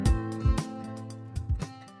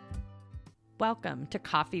Welcome to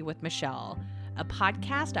Coffee with Michelle, a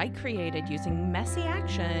podcast I created using messy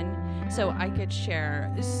action so I could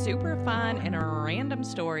share super fun and random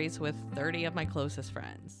stories with 30 of my closest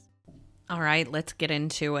friends. All right, let's get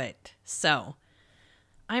into it. So,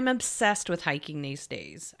 I'm obsessed with hiking these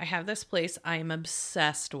days. I have this place I'm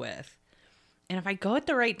obsessed with. And if I go at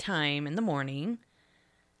the right time in the morning,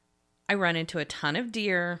 I run into a ton of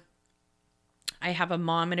deer. I have a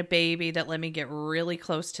mom and a baby that let me get really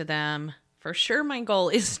close to them. For sure, my goal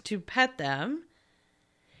is to pet them.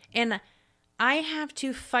 And I have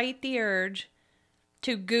to fight the urge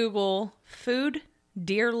to Google food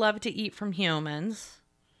deer love to eat from humans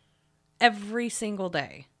every single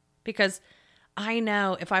day. Because I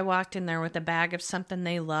know if I walked in there with a bag of something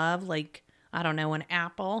they love, like, I don't know, an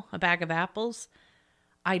apple, a bag of apples,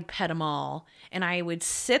 I'd pet them all. And I would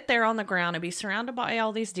sit there on the ground and be surrounded by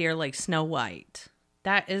all these deer like Snow White.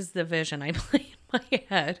 That is the vision I play in my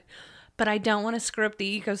head. But I don't want to screw up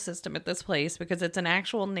the ecosystem at this place because it's an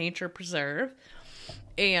actual nature preserve.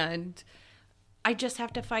 And I just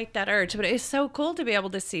have to fight that urge. But it's so cool to be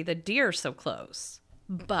able to see the deer so close.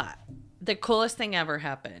 But the coolest thing ever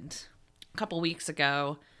happened. A couple weeks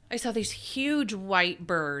ago, I saw these huge white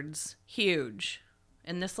birds, huge,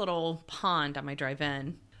 in this little pond on my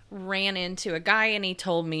drive-in. Ran into a guy and he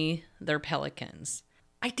told me they're pelicans.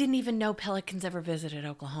 I didn't even know pelicans ever visited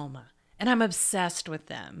Oklahoma. And I'm obsessed with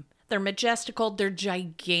them. They're majestical. They're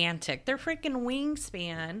gigantic. Their freaking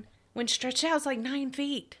wingspan, when stretched out, is like 9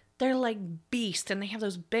 feet. They're like beasts. And they have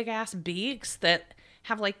those big ass beaks that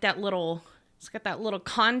have like that little, it's got that little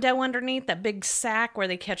condo underneath, that big sack where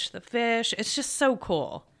they catch the fish. It's just so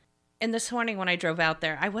cool. And this morning when I drove out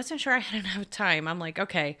there, I wasn't sure I had enough time. I'm like,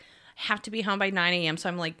 okay, I have to be home by 9 a.m. So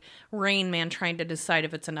I'm like Rain Man trying to decide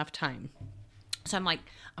if it's enough time. So I'm like,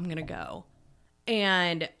 I'm going to go.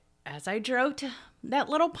 And as I drove to that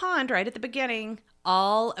little pond right at the beginning,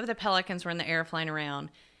 all of the pelicans were in the air flying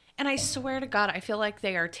around. And I swear to God, I feel like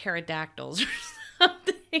they are pterodactyls or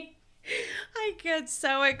something. I get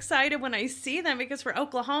so excited when I see them because for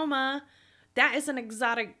Oklahoma, that is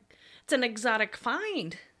it's an exotic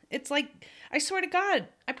find. It's like, I swear to God,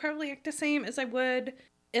 I probably act the same as I would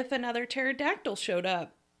if another pterodactyl showed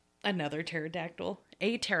up. A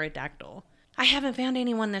pterodactyl. I haven't found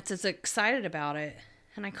anyone that's as excited about it.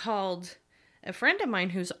 And I called a friend of mine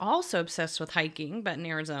who's also obsessed with hiking, but in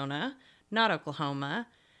Arizona, not Oklahoma.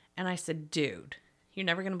 And I said, dude, you're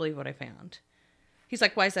never going to believe what I found. He's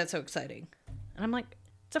like, why is that so exciting? And I'm like,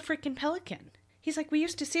 it's a freaking pelican. He's like, we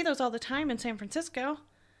used to see those all the time in San Francisco.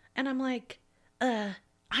 And I'm like, I'm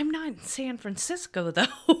not in San Francisco though,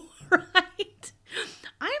 right?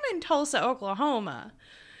 I'm in Tulsa, Oklahoma.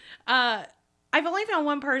 I've only found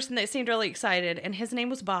one person that seemed really excited, and his name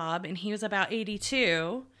was Bob, and he was about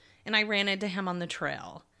 82, and I ran into him on the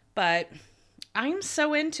trail. But I'm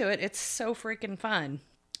so into it. It's so freaking fun.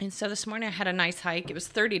 And so this morning I had a nice hike. It was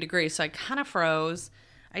 30 degrees, so I kind of froze.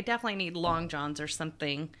 I definitely need long johns or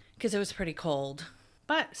something because it was pretty cold.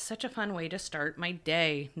 But such a fun way to start my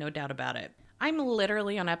day, no doubt about it. I'm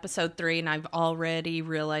literally on episode 3, and I've already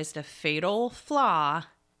realized a fatal flaw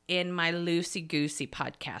in my loosey-goosey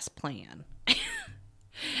podcast plan.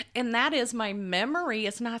 And that is my memory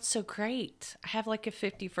is not so great. I have like a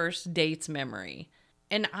 51st dates memory.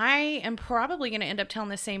 And I am probably going to end up telling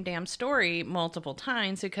the same damn story multiple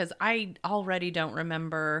times because I already don't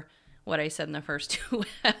remember what I said in the first 2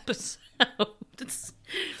 episodes.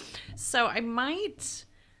 So I might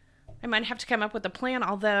have to come up with a plan,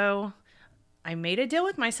 although I made a deal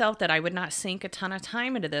with myself that I would not sink a ton of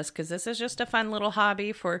time into this because this is just a fun little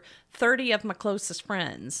hobby for 30 of my closest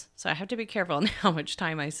friends. So I have to be careful on how much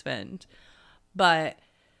time I spend. But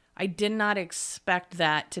I did not expect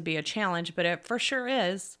that to be a challenge, but it for sure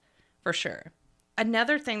is. For sure.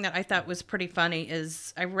 Another thing that I thought was pretty funny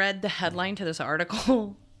is I read the headline to this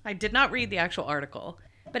article. I did not read the actual article,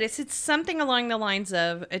 but it said something along the lines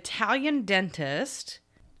of Italian dentist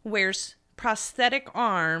wears prosthetic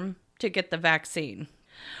arm to get the vaccine.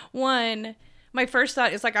 One, my first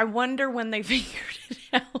thought is like, I wonder when they figured it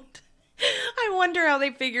out. I wonder how they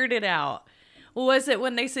figured it out. Was it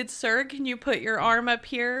when they said, sir, can you put your arm up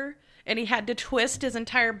here? And he had to twist his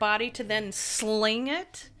entire body to then sling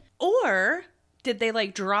it? Or did they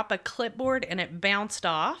like drop a clipboard and it bounced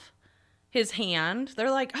off his hand? They're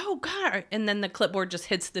like, oh God. And then the clipboard just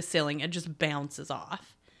hits the ceiling and just bounces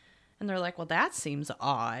off. And they're like, well, that seems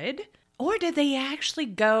odd. Or did they actually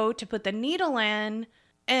go to put the needle in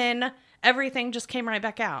and everything just came right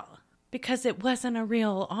back out? Because it wasn't a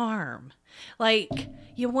real arm. Like,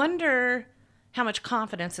 you wonder how much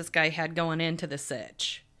confidence this guy had going into the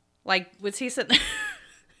sitch. Like, was he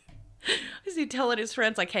he telling his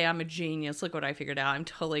friends, like, hey, I'm a genius. Look what I figured out. I'm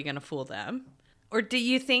totally going to fool them. Or do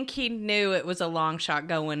you think he knew it was a long shot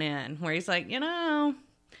going in? Where he's like,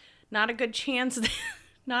 not a good chance,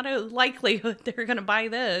 not a likelihood they're going to buy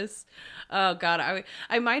this. Oh, God.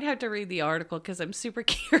 I might have to read the article because I'm super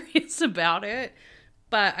curious about it.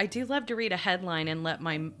 But I do love to read a headline and let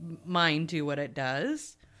my mind do what it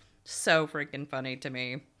does. So freaking funny to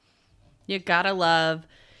me. You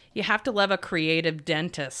have to love a creative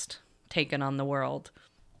dentist taking on the world.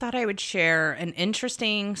 Thought I would share an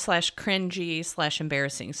interesting / cringy /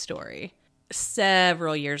 embarrassing story.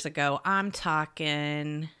 Several years ago, I'm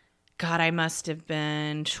talking, God, I must have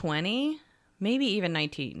been 20, maybe even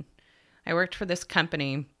 19. I worked for this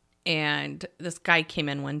company, and this guy came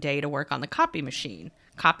in one day to work on the copy machine.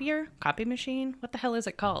 Copier? Copy machine? What the hell is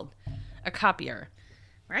it called? A copier,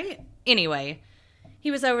 right? Anyway,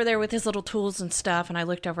 he was over there with his little tools and stuff, and I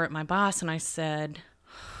looked over at my boss, and I said,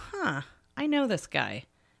 I know this guy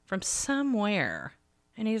from somewhere.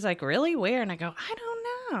 And he's like, really? Where? And I go, I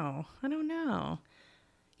don't know.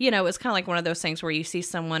 It was kind of like one of those things where you see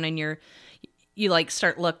someone and you like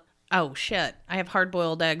start oh shit, I have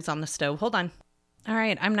hard-boiled eggs on the stove. Hold on. All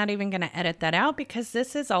right, I'm not even going to edit that out because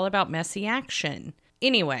this is all about messy action.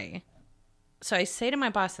 Anyway, so I say to my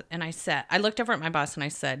boss, and I looked over at my boss and I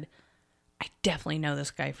said, I definitely know this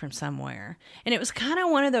guy from somewhere. And it was kind of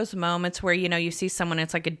one of those moments where, you see someone,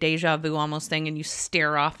 it's like a deja vu almost thing, and you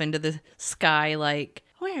stare off into the sky like,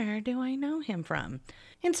 where do I know him from?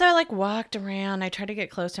 And so I walked around, I tried to get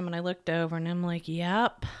close to him, and I looked over and I'm like,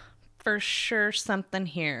 yep, for sure something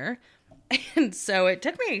here. And so it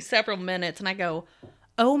took me several minutes and I go,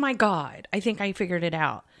 oh my God, I think I figured it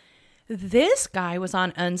out. This guy was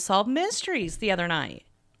on Unsolved Mysteries the other night.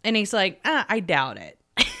 And he's like, I doubt it.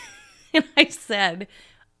 And I said,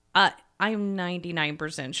 I'm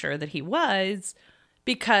 99% sure that he was,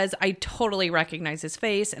 because I totally recognize his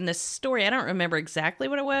face. And this story, I don't remember exactly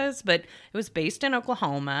what it was, but it was based in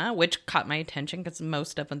Oklahoma, which caught my attention because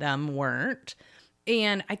most of them weren't.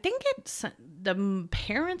 And I think the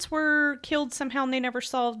parents were killed somehow and they never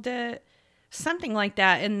solved it. Something like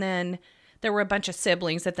that. And then there were a bunch of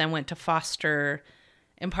siblings that then went to foster.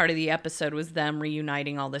 And part of the episode was them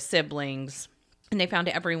reuniting all the siblings. And they found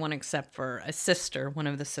everyone except for a sister, one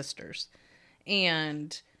of the sisters.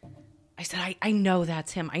 And I said, I know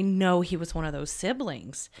that's him. I know he was one of those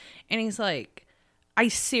siblings. And he's like, I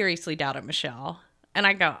seriously doubt it, Michelle. And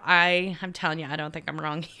I go, I'm telling you, I don't think I'm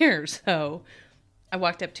wrong here. So I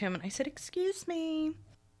walked up to him and I said, excuse me,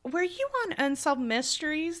 were you on Unsolved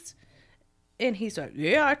Mysteries? And he's like,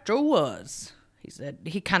 yeah, I sure was. He said,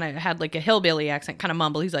 he kind of had like a hillbilly accent, kind of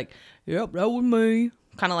mumble. He's like, yep, that was me.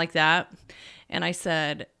 Kind of like that. And I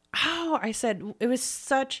said, it was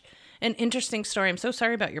such an interesting story. I'm so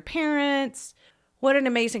sorry about your parents. What an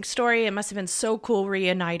amazing story. It must have been so cool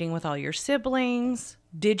reuniting with all your siblings.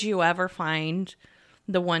 Did you ever find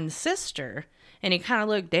the one sister? And he kind of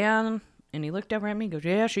looked down and he looked over at me and goes,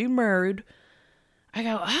 yeah, she's married. I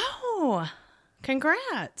go, oh,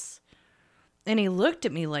 congrats. And he looked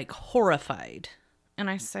at me like horrified. And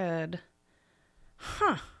I said,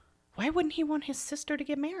 why wouldn't he want his sister to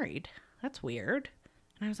get married? That's weird.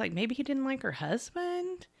 And I was like, maybe he didn't like her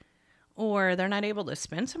husband, or they're not able to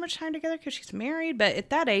spend so much time together because she's married. But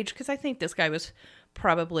at that age, because I think this guy was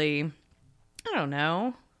probably, I don't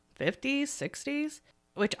know, 50s, 60s,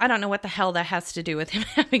 which I don't know what the hell that has to do with him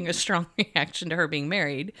having a strong reaction to her being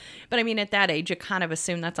married. But I mean, at that age, you kind of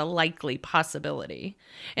assume that's a likely possibility.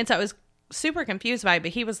 And so I was super confused by it,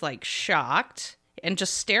 but he was like shocked and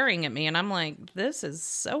just staring at me. And I'm like, this is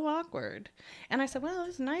so awkward. And I said, well, it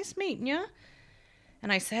was nice meeting you.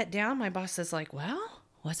 And I sat down. My boss is like, well,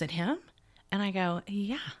 was it him? And I go,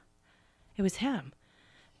 yeah, it was him.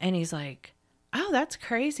 And he's like, oh, that's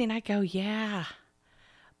crazy. And I go, yeah,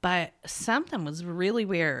 but something was really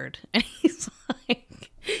weird. And he's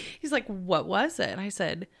like, what was it? And I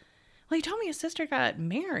said, well, he told me his sister got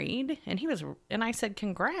married. And I said,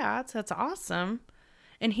 congrats. That's awesome.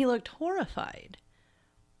 And he looked horrified.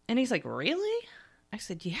 And he's like, really? I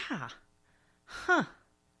said, yeah. Huh.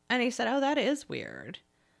 And he said, oh, that is weird.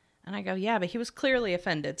 And I go, yeah, but he was clearly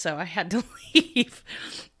offended, so I had to leave.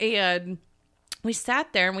 And we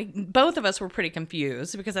sat there, and both of us were pretty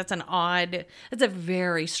confused because that's a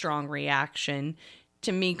very strong reaction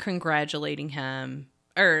to me congratulating him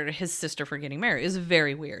or his sister for getting married. It was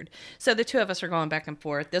very weird. So the two of us are going back and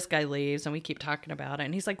forth. This guy leaves, and we keep talking about it.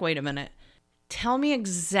 And he's like, wait a minute. Tell me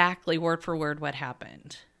exactly word for word what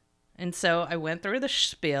happened. And so I went through the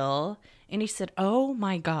spiel, and he said, oh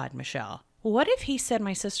my God, Michelle, what if he said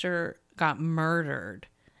my sister got murdered?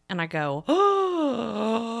 And I go,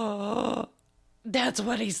 oh, that's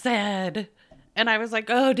what he said. And I was like,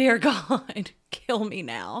 oh, dear God, kill me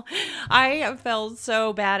now. I felt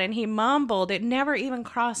so bad. And he mumbled. It never even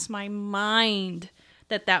crossed my mind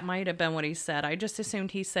that might have been what he said. I just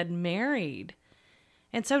assumed he said married.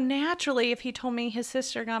 And so naturally, if he told me his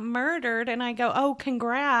sister got murdered and I go, oh,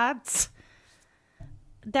 congrats,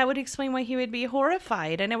 that would explain why he would be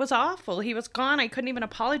horrified. And it was awful. He was gone. I couldn't even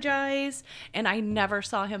apologize. And I never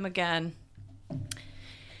saw him again.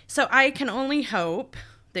 So I can only hope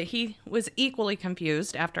that he was equally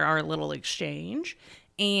confused after our little exchange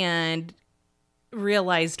and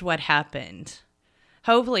realized what happened.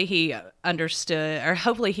 Hopefully he understood, or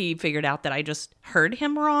hopefully he figured out that I just heard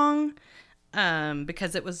him wrong,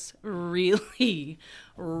 because it was really,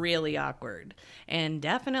 really awkward. And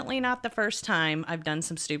definitely not the first time I've done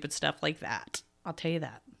some stupid stuff like that. I'll tell you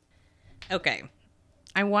that. Okay.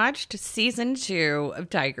 I watched season 2 of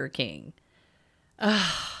Tiger King.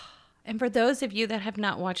 And for those of you that have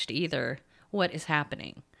not watched either, what is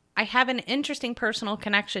happening? I have an interesting personal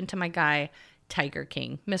connection to my guy, Tiger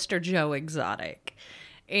King, Mr. Joe Exotic.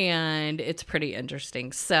 And it's pretty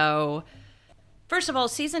interesting. So, first of all,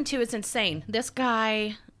 season 2 is insane. This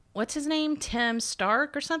guy, what's his name? Tim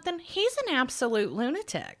Stark or something? He's an absolute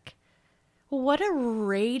lunatic. What a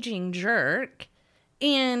raging jerk.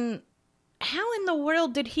 And how in the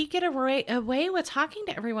world did he get away with talking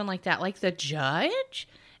to everyone like that? Like the judge?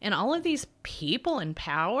 And all of these people in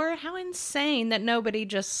power? How insane that nobody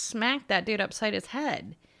just smacked that dude upside his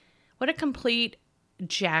head. What a complete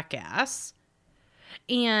jackass.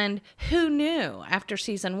 And who knew after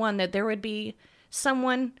season 1 that there would be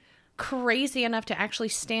someone crazy enough to actually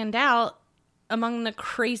stand out among the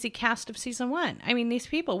crazy cast of season 1? I mean, these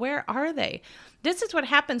people, where are they? This is what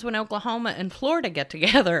happens when Oklahoma and Florida get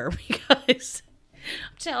together, because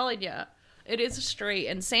I'm telling you, it is straight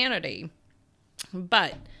insanity.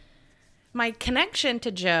 But my connection to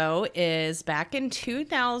Joe is back in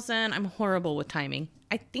 2000. I'm horrible with timing.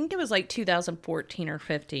 I think it was like 2014 or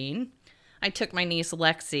 15. I took my niece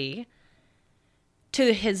Lexi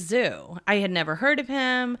to his zoo. I had never heard of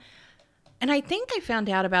him. And I think I found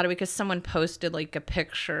out about it because someone posted like a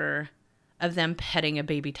picture of them petting a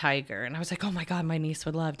baby tiger. And I was like, oh my God, my niece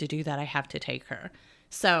would love to do that. I have to take her.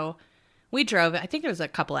 So we drove, I think it was a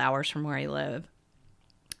couple hours from where I live.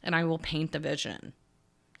 And I will paint the vision.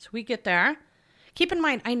 So we get there. Keep in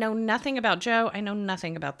mind, I know nothing about Joe. I know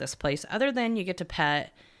nothing about this place other than you get to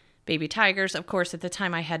pet baby tigers. Of course, at the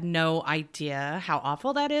time, I had no idea how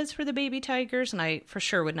awful that is for the baby tigers. And I for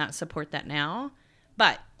sure would not support that now.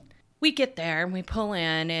 But we get there and we pull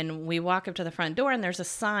in and we walk up to the front door and there's a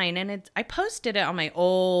sign. And I posted it on my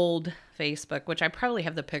old Facebook, which I probably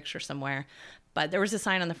have the picture somewhere. But there was a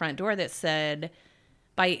sign on the front door that said,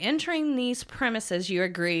 by entering these premises, you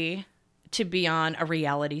agree to be on a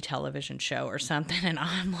reality television show or something. And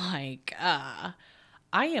I'm like, I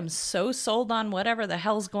am so sold on whatever the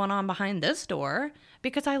hell's going on behind this door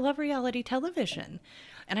because I love reality television.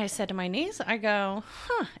 And I said to my niece, I go,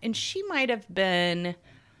 and she might have been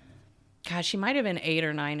 8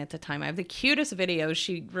 or 9 at the time. I have the cutest videos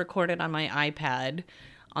she recorded on my iPad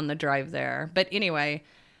on the drive there. But anyway,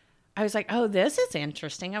 I was like, oh, this is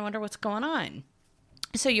interesting. I wonder what's going on.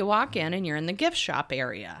 So you walk in and you're in the gift shop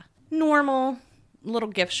area. Normal little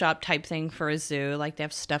gift shop type thing for a zoo. Like they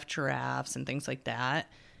have stuffed giraffes and things like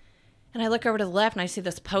that. And I look over to the left and I see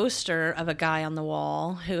this poster of a guy on the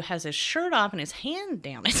wall who has his shirt off and his hand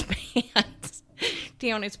down his pants.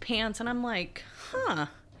 And I'm like, it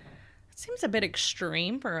seems a bit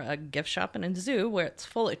extreme for a gift shop and a zoo where it's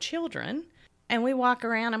full of children. And we walk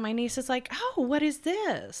around and my niece is like, oh, what is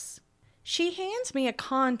this? She hands me a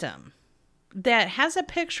condom that has a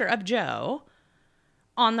picture of Joe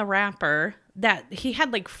on the wrapper that he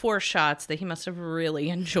had like 4 shots that he must have really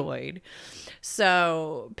enjoyed.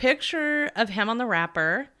 So picture of him on the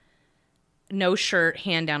wrapper, no shirt,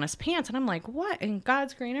 hand down his pants. And I'm like, what in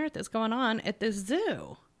God's green earth is going on at this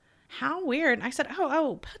zoo? How weird. And I said,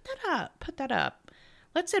 oh, put that up.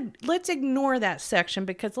 Let's ignore that section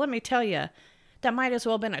because let me tell you, that might as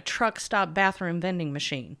well have been a truck stop bathroom vending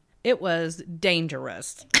machine. It was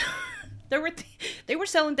dangerous. They were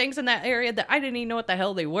selling things in that area that I didn't even know what the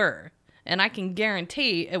hell they were. And I can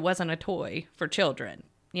guarantee it wasn't a toy for children.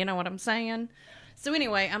 You know what I'm saying? So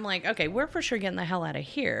anyway, I'm like, okay, we're for sure getting the hell out of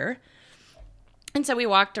here. And so we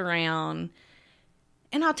walked around.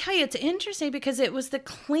 And I'll tell you, it's interesting because it was the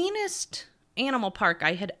cleanest animal park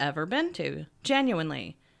I had ever been to.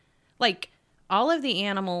 Genuinely. Like, all of the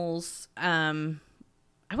animals, I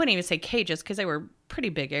wouldn't even say cages because they were pretty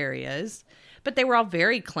big areas. But they were all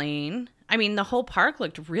very clean. I mean, the whole park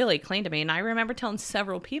looked really clean to me. And I remember telling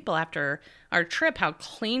several people after our trip how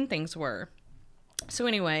clean things were. So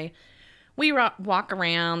anyway, we walk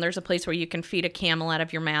around. There's a place where you can feed a camel out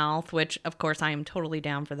of your mouth, which, of course, I am totally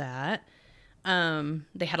down for that.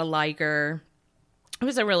 They had a liger. It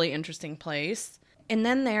was a really interesting place. And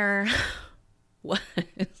then there was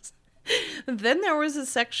a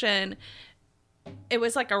section. It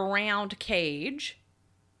was like a round cage,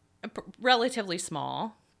 relatively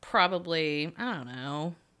small, probably, I don't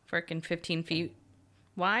know, freaking 15 feet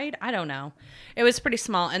wide. I don't know. It was pretty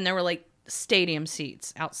small, and there were like stadium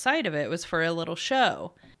seats outside of it. It was for a little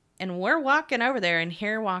show. And we're walking over there, and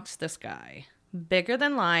here walks this guy, bigger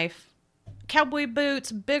than life, cowboy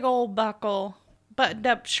boots, big old buckle, buttoned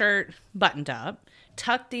up shirt, buttoned up,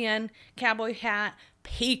 tucked in, cowboy hat,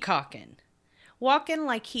 peacocking, walking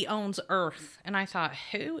like he owns Earth. And I thought,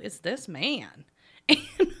 who is this man?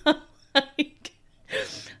 And I'm like,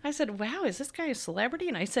 I said, wow, is this guy a celebrity?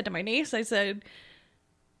 And I said to my niece, I said,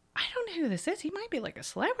 I don't know who this is. He might be like a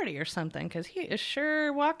celebrity or something, because he is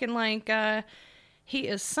sure walking like he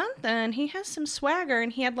is something. He has some swagger,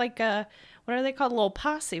 and he had like a, what are they called, a little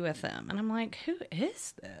posse with him. And I'm like, who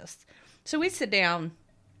is this? So we sit down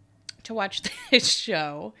to watch this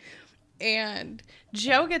show, and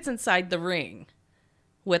Joe gets inside the ring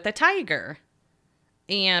with a tiger.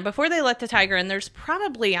 And before they let the tiger in, there's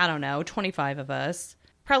probably, I don't know, 25 of us.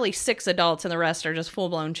 Probably 6 adults, and the rest are just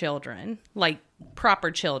full-blown children. Like,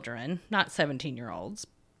 proper children. Not 17-year-olds.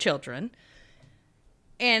 Children.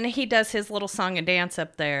 And he does his little song and dance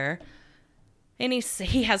up there. And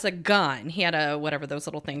he has a gun. He had a, whatever those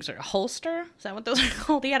little things are, a holster? Is that what those are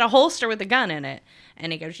called? He had a holster with a gun in it.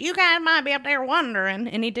 And he goes, you guys might be up there wondering.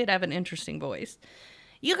 And he did have an interesting voice.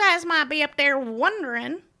 You guys might be up there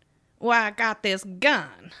wondering why I got this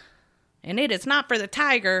gun. And it is not for the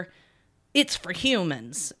tiger. It's for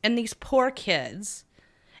humans and these poor kids.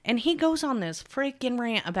 And he goes on this freaking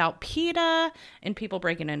rant about PETA and people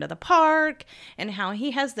breaking into the park and how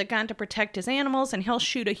he has the gun to protect his animals and he'll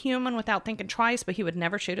shoot a human without thinking twice, but he would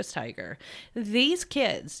never shoot his tiger. These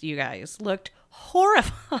kids, you guys, looked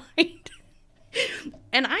horrified.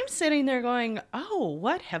 And I'm sitting there going, oh,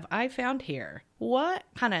 what have I found here? What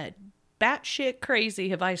kind of batshit crazy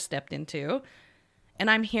have I stepped into? And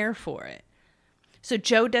I'm here for it. So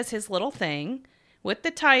Joe does his little thing with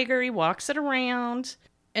the tiger. He walks it around.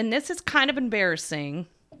 And this is kind of embarrassing,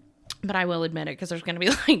 but I will admit it because there's going to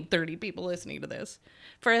be like 30 people listening to this.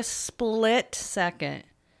 For a split second,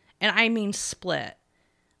 and I mean split,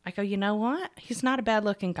 I go, you know what? He's not a bad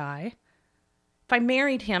looking guy. If I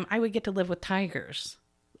married him, I would get to live with tigers.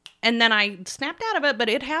 And then I snapped out of it, but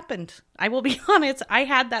it happened. I will be honest. I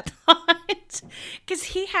had that thought because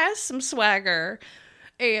he has some swagger,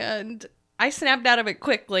 and I snapped out of it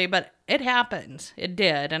quickly, but it happened. It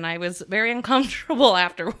did. And I was very uncomfortable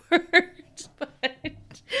afterwards.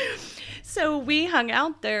 So we hung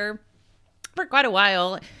out there for quite a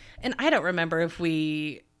while. And I don't remember if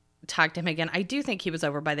we talked to him again. I do think he was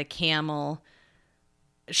over by the camel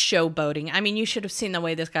showboating. I mean, you should have seen the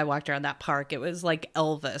way this guy walked around that park. It was like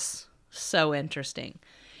Elvis. So interesting.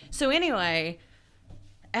 So anyway,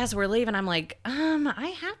 as we're leaving, I'm like,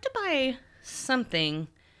 I have to buy something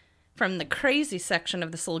from the crazy section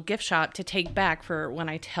of this little gift shop to take back for when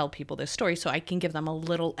I tell people this story so I can give them a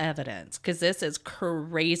little evidence, because this is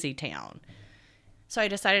crazy town. So I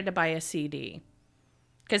decided to buy a CD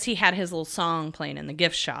because he had his little song playing in the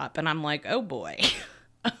gift shop, and I'm like, oh boy.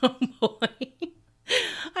 Oh boy.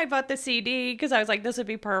 I bought the CD because I was like, this would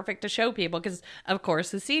be perfect to show people, because of course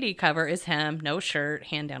the CD cover is him, no shirt,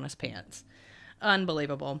 hand down his pants.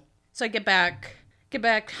 Unbelievable. So I get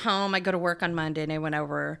back home. I go to work on Monday, and I went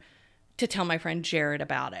over to tell my friend Jared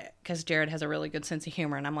about it because Jared has a really good sense of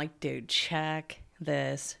humor. And I'm like, dude, check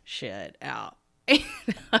this shit out. And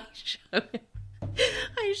I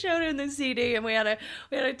showed him the CD, and we had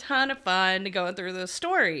a ton of fun going through the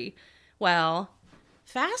story. Well,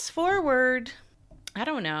 fast forward, I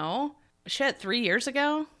don't know, 4 years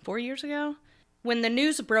ago, when the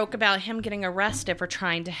news broke about him getting arrested for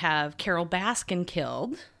trying to have Carol Baskin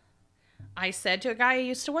killed, I said to a guy I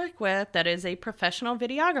used to work with that is a professional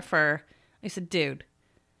videographer, I said, dude,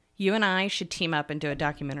 you and I should team up and do a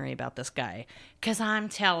documentary about this guy. Because I'm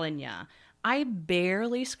telling you, I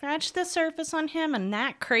barely scratched the surface on him, and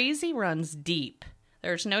that crazy runs deep.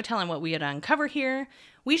 There's no telling what we would uncover here.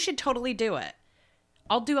 We should totally do it.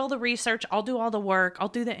 I'll do all the research. I'll do all the work. I'll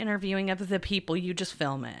do the interviewing of the people. You just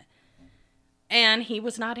film it. And he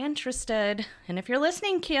was not interested. And if you're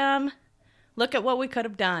listening, Kim, look at what we could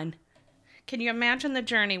have done. Can you imagine the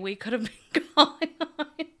journey we could have gone on?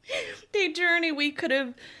 The journey we could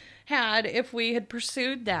have had if we had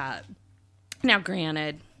pursued that. Now,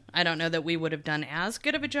 granted, I don't know that we would have done as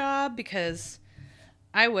good of a job because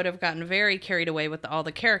I would have gotten very carried away with all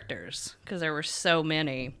the characters because there were so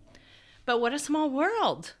many. But what a small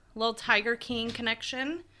world. Little Tiger King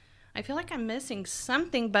connection. I feel like I'm missing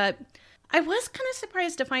something, but I was kind of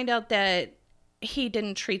surprised to find out that he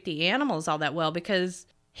didn't treat the animals all that well, because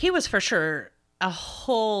he was for sure a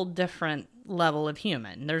whole different level of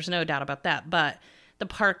human. There's no doubt about that. But the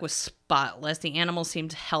park was spotless. The animals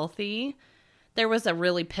seemed healthy. There was a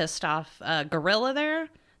really pissed off gorilla there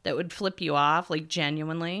that would flip you off, like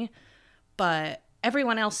genuinely. But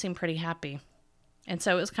everyone else seemed pretty happy. And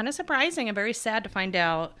so it was kind of surprising and very sad to find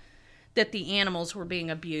out that the animals were being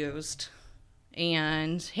abused.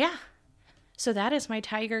 And yeah, so that is my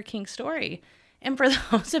Tiger King story. And for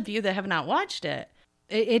those of you that have not watched it,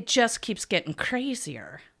 it just keeps getting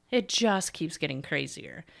crazier. It just keeps getting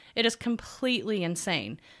crazier. It is completely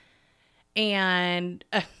insane. And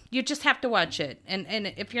you just have to watch it. And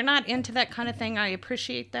if you're not into that kind of thing, I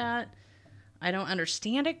appreciate that. I don't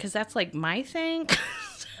understand it because that's like my thing.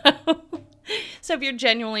 So if you're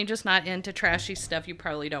genuinely just not into trashy stuff, you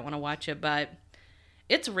probably don't want to watch it. But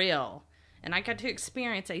it's real. And I got to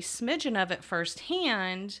experience a smidgen of it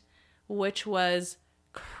firsthand, which was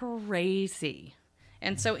crazy.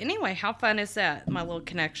 And so anyway, how fun is that? My little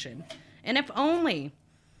connection. And if only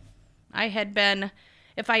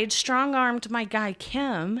if I had strong-armed my guy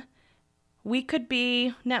Kim, we could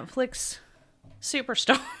be Netflix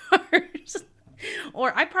superstars.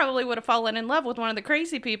 Or I probably would have fallen in love with one of the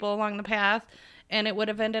crazy people along the path, and it would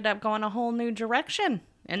have ended up going a whole new direction.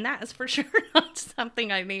 And that is for sure not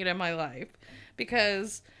something I need in my life,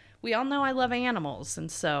 because we all know I love animals. And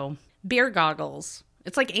so beer goggles,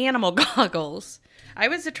 it's like animal goggles. I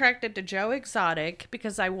was attracted to Joe Exotic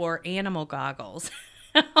because I wore animal goggles.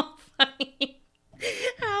 How funny.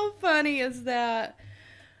 How funny is that?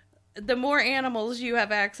 The more animals you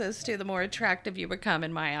have access to, the more attractive you become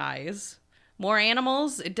in my eyes. More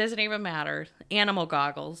animals, it doesn't even matter. Animal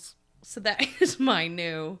goggles. So that's my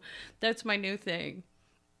new thing.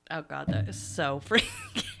 Oh God, that is so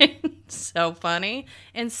freaking so funny.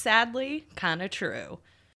 And sadly, kind of true.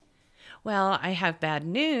 Well, I have bad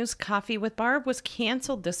news. Coffee with Barb was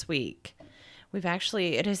canceled this week.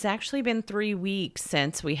 It has actually been 3 weeks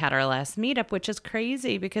since we had our last meetup, which is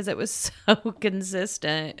crazy because it was so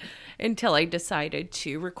consistent until I decided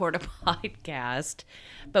to record a podcast.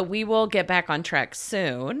 But we will get back on track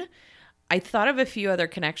soon. I thought of a few other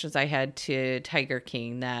connections I had to Tiger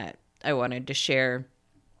King that I wanted to share.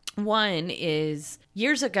 One is,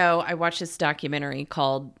 years ago, I watched this documentary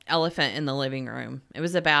called Elephant in the Living Room. It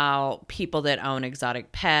was about people that own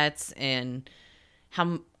exotic pets and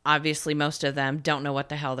how obviously most of them don't know what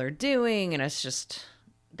the hell they're doing. And it's just,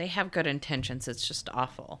 they have good intentions. It's just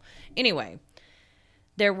awful. Anyway,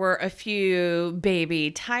 there were a few baby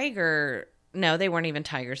tiger, no, they weren't even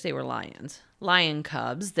tigers. They were lion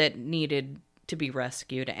cubs that needed to be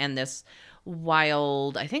rescued. And this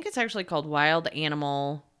wild, I think it's actually called Wild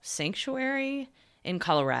Animal Sanctuary in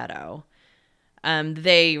Colorado.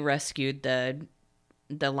 They rescued the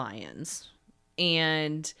lions,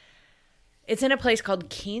 and it's in a place called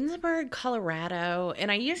Keensburg, Colorado.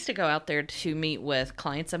 And I used to go out there to meet with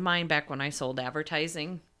clients of mine back when I sold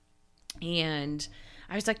advertising. And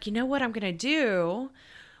I was like, you know what I'm going to do?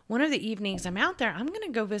 One of the evenings I'm out there, I'm going to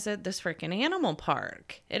go visit this freaking animal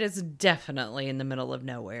park. It is definitely in the middle of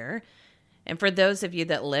nowhere. And for those of you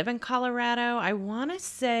that live in Colorado, I want to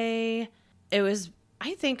say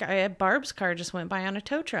I think Barb's car just went by on a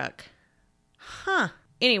tow truck. Huh.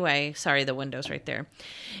 Anyway, sorry, the window's right there.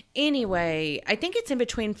 Anyway, I think it's in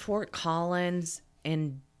between Fort Collins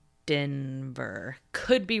and Denver.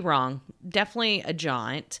 Could be wrong. Definitely a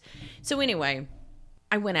jaunt. So anyway,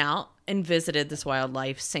 I went out and visited this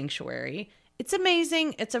wildlife sanctuary. It's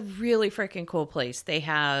amazing. It's a really freaking cool place. They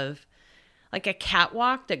have like a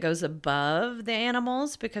catwalk that goes above the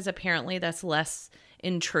animals because apparently that's less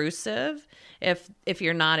intrusive. If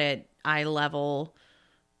you're not at eye level,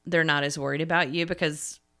 they're not as worried about you,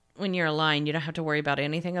 because when you're a lion, you don't have to worry about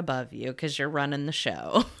anything above you because you're running the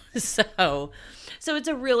show. So it's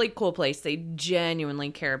a really cool place. They genuinely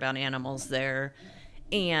care about animals there.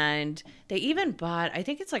 And they even bought, I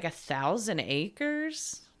think it's like 1,000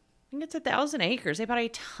 acres. I think it's 1,000 acres. They bought a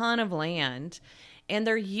ton of land. And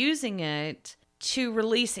they're using it to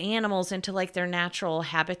release animals into like their natural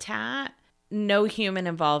habitat. No human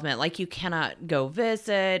involvement. Like you cannot go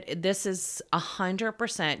visit. This is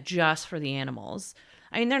 100% just for the animals.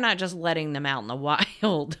 I mean, they're not just letting them out in the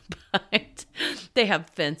wild, but they have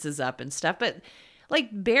fences up and stuff. But like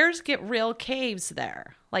bears get real caves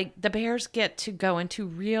there. Like the bears get to go into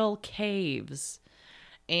real caves.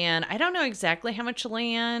 And I don't know exactly how much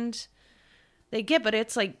land they get, but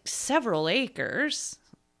it's like several acres.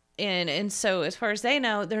 And so as far as they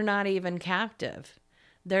know, they're not even captive.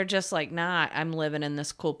 They're just like, nah, I'm living in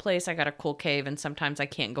this cool place. I got a cool cave, and sometimes I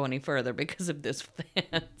can't go any further because of this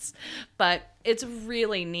fence. But it's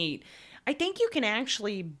really neat. I think you can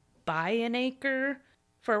actually buy an acre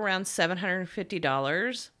for around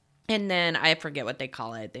 $750. And then I forget what they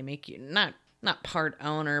call it. They make you not part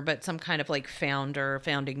owner, but some kind of like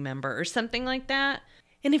founding member or something like that.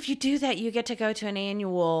 And if you do that, you get to go to an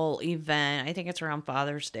annual event. I think it's around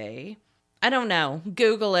Father's Day. I don't know.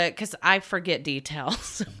 Google it because I forget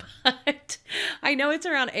details. But I know it's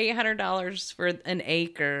around $800 for an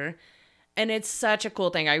acre. And it's such a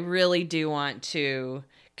cool thing. I really do want to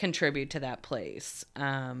contribute to that place.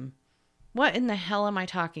 What in the hell am I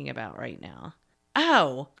talking about right now?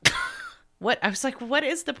 Oh, what? I was like, what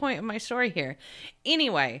is the point of my story here?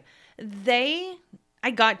 Anyway,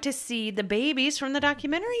 I got to see the babies from the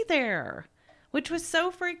documentary there, which was so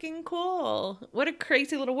freaking cool. What a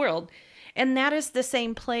crazy little world. And that is the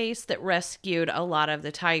same place that rescued a lot of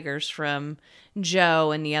the tigers from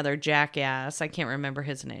Joe and the other jackass. I can't remember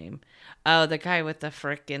his name. Oh, the guy with the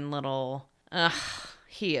freaking little... Ugh,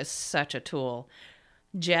 he is such a tool.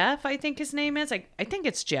 Jeff, I think his name is. I think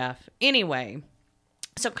it's Jeff. Anyway,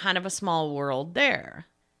 so kind of a small world there.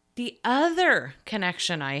 The other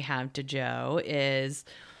connection I have to Joe is,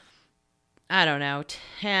 I don't know,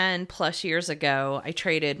 10 plus years ago, I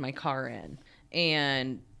traded my car in.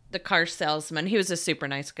 And the car salesman, he was a super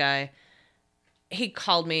nice guy. He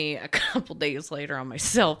called me a couple days later on my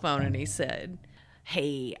cell phone and he said,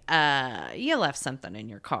 hey, you left something in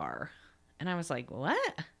your car. And I was like,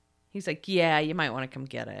 what? He's like, yeah, you might want to come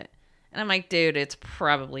get it. And I'm like, dude, it's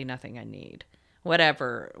probably nothing I need.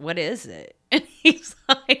 Whatever. What is it? And he's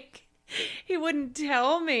like, he wouldn't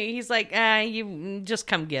tell me. He's like, you just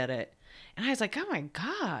come get it. And I was like, oh my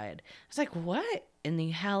God. I was like, what in the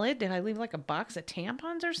hell did I leave like a box of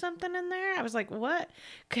tampons or something in there? I was like, what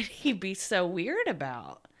could he be so weird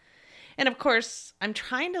about? And of course, I'm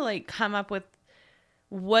trying to like come up with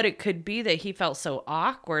what it could be that he felt so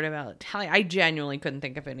awkward about telling. I genuinely couldn't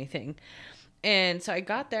think of anything. And so I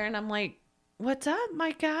got there and I'm like, what's up,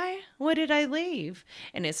 my guy? What did I leave?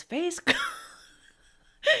 And his face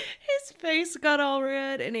got all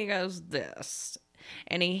red and he goes, this.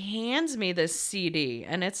 And he hands me this CD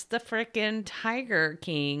and it's the frickin' Tiger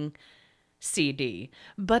King CD.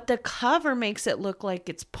 But the cover makes it look like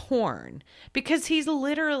it's porn because he's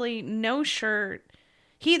literally no shirt.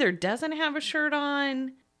 He either doesn't have a shirt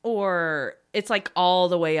on or it's like all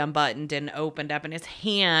the way unbuttoned and opened up and his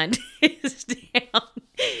hand is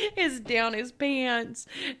down his pants.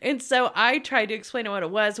 And so I tried to explain what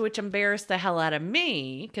it was, which embarrassed the hell out of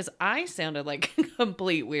me because I sounded like a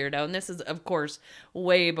complete weirdo. And this is, of course,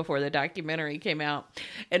 way before the documentary came out.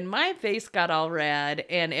 And my face got all red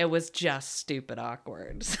and it was just stupid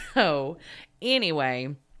awkward. So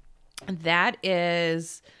anyway, that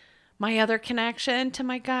is my other connection to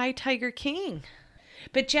my guy, Tiger King.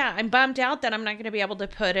 But yeah, I'm bummed out that I'm not going to be able to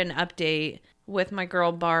put an update with my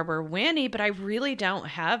girl Barbara Winnie, but I really don't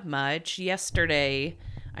have much. Yesterday,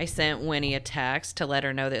 I sent Winnie a text to let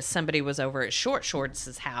her know that somebody was over at Short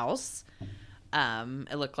Shorts' house.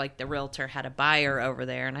 It looked like the realtor had a buyer over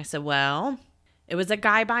there. And I said, well, it was a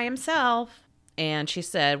guy by himself. And she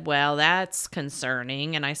said, well, that's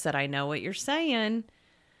concerning. And I said, I know what you're saying.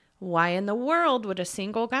 Why in the world would a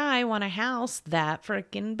single guy want a house that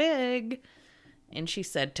freaking big? And she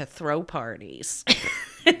said to throw parties.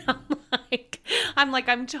 And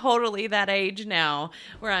I'm totally that age now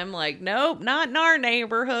where I'm like, nope, not in our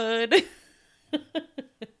neighborhood.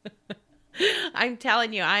 I'm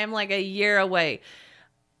telling you, I am like a year away.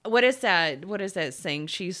 What is that? What is that saying?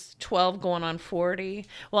 She's 12 going on 40.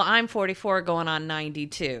 Well, I'm 44 going on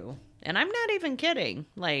 92. And I'm not even kidding.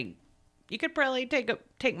 Like, you could probably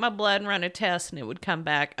take my blood and run a test and it would come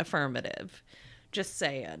back affirmative. Just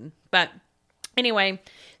saying. But anyway,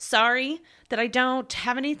 sorry that I don't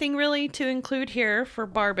have anything really to include here for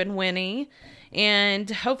Barb and Winnie. And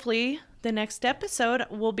hopefully the next episode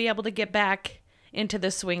we'll be able to get back into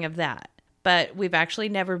the swing of that. But we've actually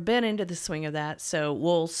never been into the swing of that, so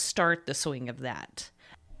we'll start the swing of that.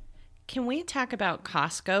 Can we talk about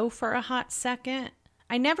Costco for a hot second?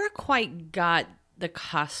 I never quite got the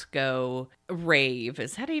Costco rave.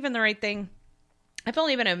 Is that even the right thing? I've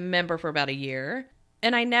only been a member for about a year.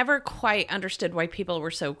 And I never quite understood why people were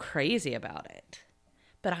so crazy about it.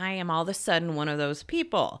 But I am all of a sudden one of those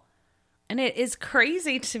people. And it is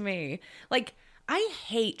crazy to me. Like, I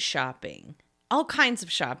hate shopping. All kinds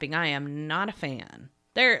of shopping. I am not a fan.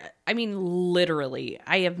 Literally,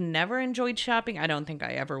 I have never enjoyed shopping. I don't think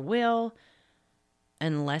I ever will.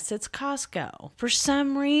 Unless it's Costco. For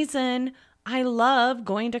some reason, I love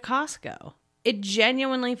going to Costco. It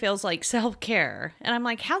genuinely feels like self-care. And I'm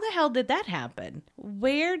like, how the hell did that happen?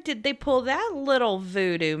 Where did they pull that little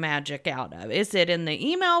voodoo magic out of? Is it in the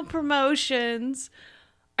email promotions?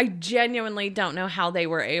 I genuinely don't know how they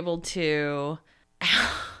were able to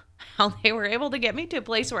get me to a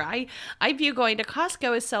place where I view going to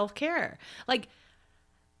Costco as self-care. Like,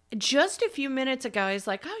 just a few minutes ago, I was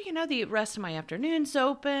like, oh, the rest of my afternoon's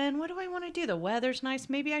open. What do I want to do? The weather's nice.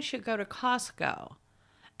 Maybe I should go to Costco.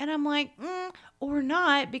 And I'm like, or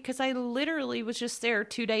not, because I literally was just there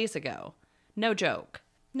 2 days ago. No joke.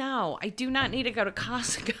 No, I do not need to go to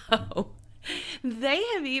Costco.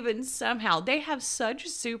 They have such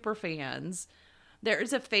super fans.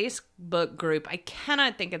 There's a Facebook group. I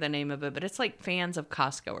cannot think of the name of it, but it's like fans of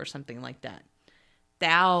Costco or something like that.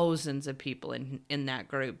 Thousands of people in that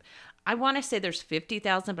group. I want to say there's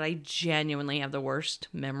 50,000, but I genuinely have the worst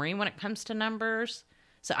memory when it comes to numbers.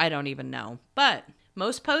 So I don't even know. But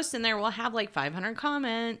most posts in there will have like 500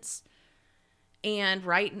 comments. And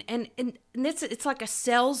it's like a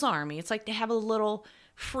sales army. It's like they have a little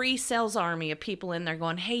free sales army of people in there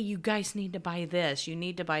going, hey, you guys need to buy this. You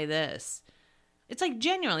need to buy this. It's like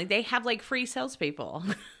genuinely, they have like free salespeople.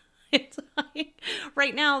 It's like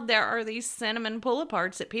right now there are these cinnamon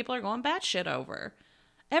pull-aparts that people are going batshit over.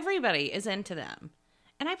 Everybody is into them.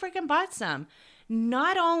 And I freaking bought some.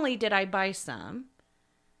 Not only did I buy some,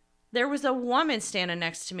 there was a woman standing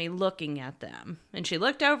next to me looking at them. And she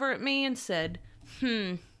looked over at me and said,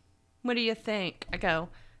 what do you think? I go,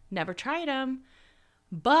 never tried them.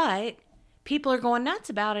 But people are going nuts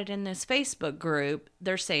about it in this Facebook group.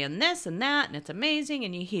 They're saying this and that, and it's amazing,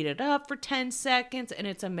 and you heat it up for 10 seconds, and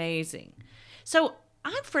it's amazing. So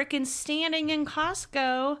I'm freaking standing in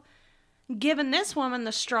Costco giving this woman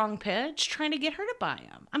the strong pitch, trying to get her to buy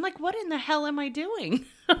them. I'm like, what in the hell am I doing?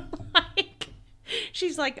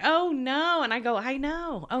 She's like, oh, no. And I go, I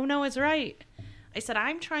know. Oh, no is right. I said,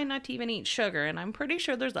 I'm trying not to even eat sugar, and I'm pretty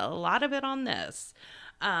sure there's a lot of it on this.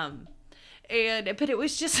 But it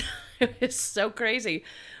was just, it was so crazy.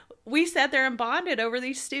 We sat there and bonded over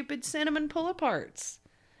these stupid cinnamon pull-aparts.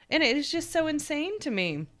 And it is just so insane to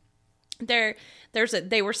me. They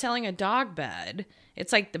were selling a dog bed.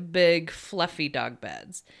 It's like the big fluffy dog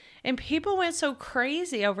beds. And people went so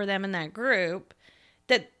crazy over them in that group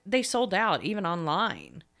that they sold out even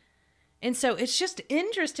online. And so it's just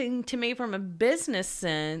interesting to me from a business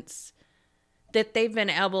sense that they've been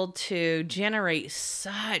able to generate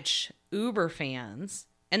such Uber fans.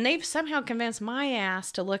 And they've somehow convinced my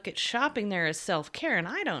ass to look at shopping there as self-care. And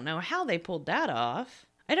I don't know how they pulled that off.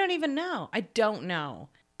 I don't even know. I don't know.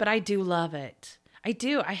 But I do love it. I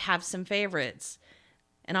do. I have some favorites.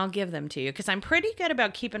 And I'll give them to you. Because I'm pretty good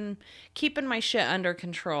about keeping my shit under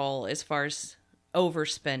control as far as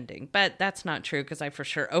overspending. But that's not true because I for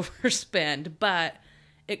sure overspend. But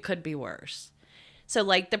it could be worse. So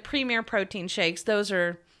like the Premier protein shakes, those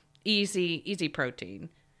are easy protein.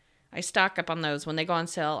 I stock up on those. When they go on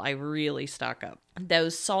sale, I really stock up.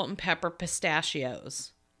 Those salt and pepper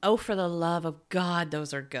pistachios. Oh, for the love of God,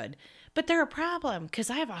 those are good. But they're a problem because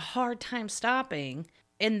I have a hard time stopping.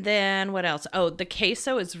 And then what else? Oh, the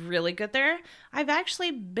queso is really good there. I've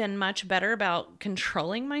actually been much better about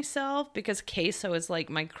controlling myself because queso is like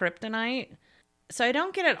my kryptonite. So I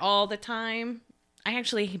don't get it all the time. I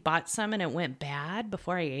actually bought some and it went bad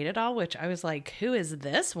before I ate it all, which I was like, who is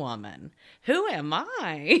this woman? Who am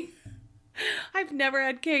I? I've never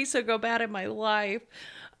had queso go bad in my life.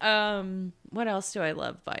 What else do I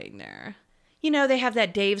love buying there? They have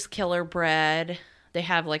that Dave's Killer bread. They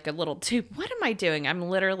have like a little tube. What am I doing? I'm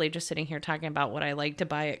literally just sitting here talking about what I like to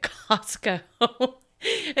buy at Costco.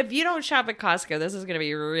 If you don't shop at Costco, this is going to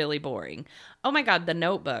be really boring. Oh my God, the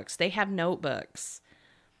notebooks. They have notebooks.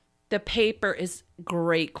 The paper is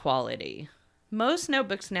great quality. Most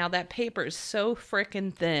notebooks now, that paper is so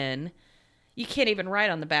freaking thin, you can't even write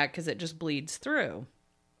on the back because it just bleeds through.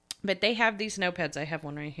 But they have these notepads. I have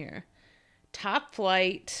one right here. Top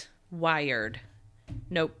Flight Wired.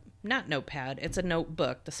 Nope, not notepad. It's a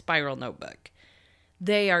notebook, the spiral notebook.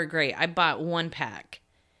 They are great. I bought one pack.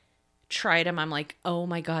 Tried them. I'm like, oh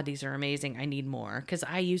my God, these are amazing. I need more because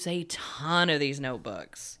I use a ton of these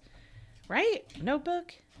notebooks. Right?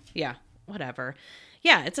 Notebook? Yeah, whatever.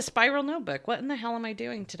 Yeah, it's a spiral notebook. What in the hell am I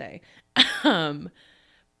doing today?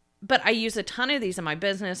 But I use a ton of these in my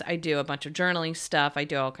business. I do a bunch of journaling stuff. I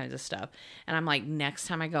do all kinds of stuff. And I'm like, next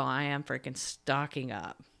time I go, I am freaking stocking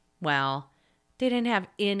up. Well, they didn't have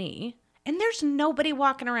any. And there's nobody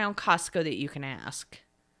walking around Costco that you can ask.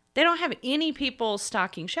 They don't have any people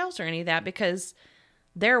stocking shelves or any of that because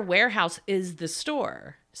their warehouse is the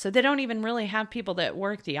store. So they don't even really have people that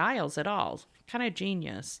work the aisles at all. Kind of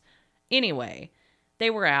genius. Anyway, they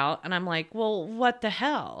were out and I'm like, well, what the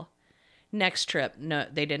hell? Next trip, no,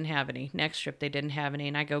 they didn't have any. Next trip, they didn't have any.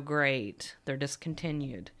 And I go, great, they're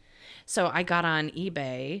discontinued. So I got on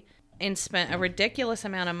eBay and spent a ridiculous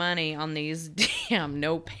amount of money on these damn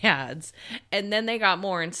notepads. And then they got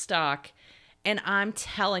more in stock. And I'm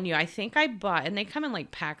telling you, I think I bought, and they come in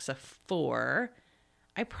like packs of 4.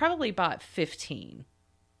 I probably bought 15.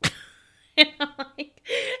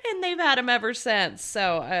 And they've had them ever since.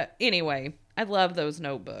 So anyway, I love those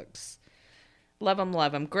notebooks. Love them,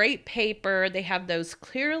 love them. Great paper. They have those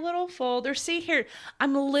clear little folders. See here,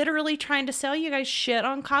 I'm literally trying to sell you guys shit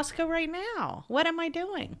on Costco right now. What am I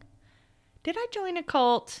doing? Did I join a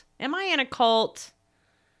cult? Am I in a cult?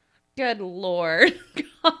 Good Lord.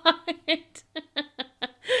 God.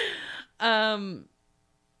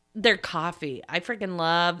 Their coffee. I freaking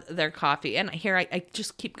love their coffee. And here I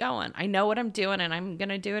just keep going. I know what I'm doing and I'm going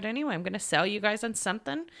to do it anyway. I'm going to sell you guys on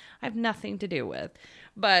something I have nothing to do with.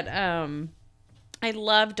 But I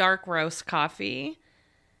love dark roast coffee.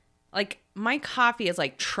 Like my coffee is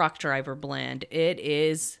like truck driver blend. It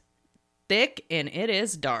is thick and it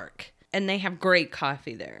is dark. And they have great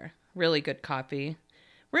coffee there. Really good coffee.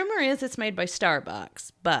 Rumor is it's made by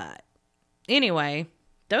Starbucks. But anyway,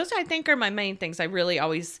 those I think are my main things I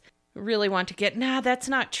always really want to get. Nah, that's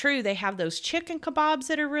not true. They have those chicken kebabs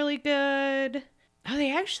that are really good. Oh,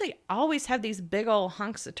 they actually always have these big old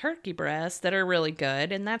hunks of turkey breasts that are really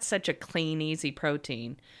good. And that's such a clean, easy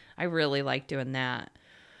protein. I really like doing that.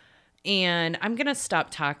 And I'm going to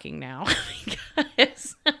stop talking now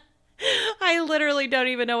because I literally don't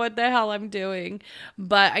even know what the hell I'm doing.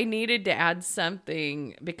 But I needed to add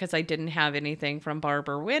something because I didn't have anything from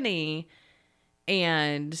Barbara Winnie.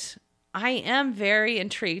 And I am very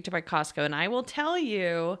intrigued by Costco. And I will tell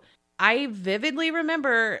you, I vividly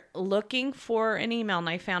remember looking for an email and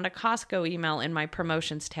I found a Costco email in my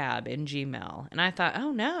promotions tab in Gmail. And I thought,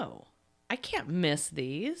 oh no, I can't miss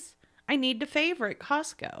these. I need to favorite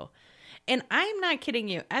Costco. And I'm not kidding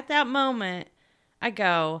you. At that moment, I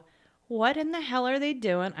go, what in the hell are they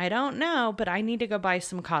doing? I don't know, but I need to go buy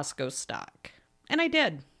some Costco stock. And I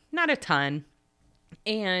did. Not a ton.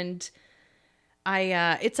 And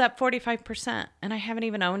it's up 45%. And I haven't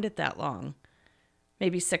even owned it that long.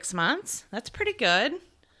 Maybe 6 months. That's pretty good.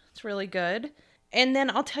 It's really good. And then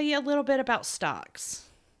I'll tell you a little bit about stocks.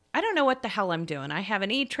 I don't know what the hell I'm doing. I have an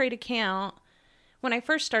E-Trade account. When I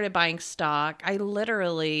first started buying stock, I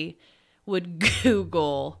literally would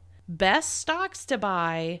Google best stocks to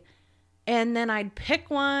buy, and then I'd pick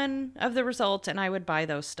one of the results and I would buy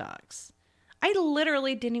those stocks. I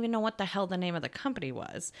literally didn't even know what the hell the name of the company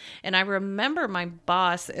was. And I remember my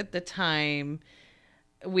boss at the time,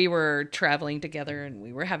 we were traveling together and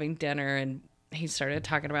we were having dinner and he started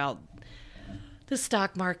talking about the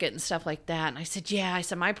stock market and stuff like that. And I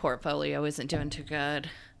said, my portfolio isn't doing too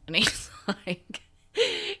good. And he's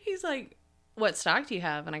like, what stock do you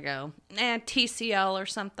have? And I go, TCL or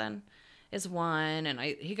something is one. And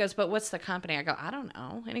he goes, but what's the company? I go, I don't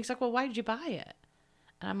know. And he's like, well, why did you buy it?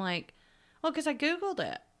 And I'm like, well, because I Googled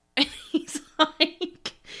it. And he's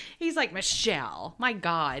like, Michelle, my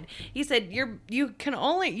God. He said,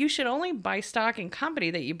 you should only buy stock in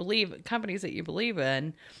companies that you believe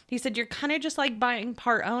in. He said, you're kind of just like buying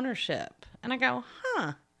part ownership. And I go,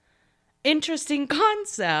 interesting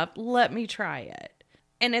concept. Let me try it.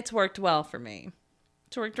 And it's worked well for me.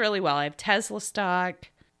 It's worked really well. I have Tesla stock.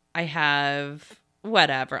 I have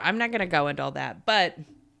whatever. I'm not going to go into all that, but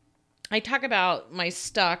I talk about my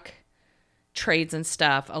stock trades and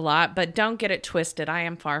stuff a lot, but don't get it twisted. I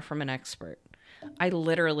am far from an expert. I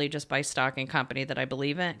literally just buy stock in companies that I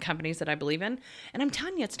believe in. And I'm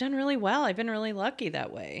telling you, it's done really well. I've been really lucky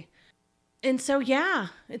that way. And so, yeah,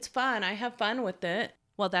 it's fun. I have fun with it.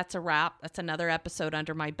 Well, that's a wrap. That's another episode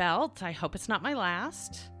under my belt. I hope it's not my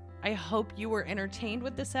last. I hope you were entertained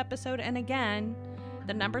with this episode. And again,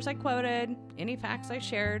 the numbers I quoted, any facts I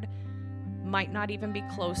shared, might not even be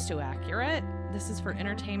close to accurate. This is for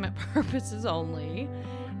entertainment purposes only.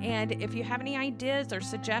 And if you have any ideas or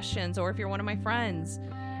suggestions, or if you're one of my friends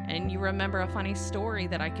and you remember a funny story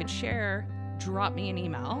that I could share, drop me an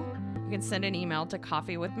email. You can send an email to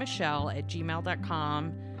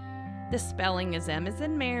coffeewithmichelle@gmail.com. The spelling is M as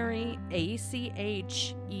in Mary,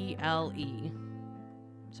 ACHELE.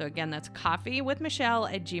 So again, that's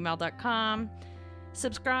coffeewithmichelle@gmail.com.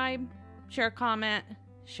 Subscribe, share a comment,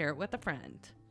 share it with a friend.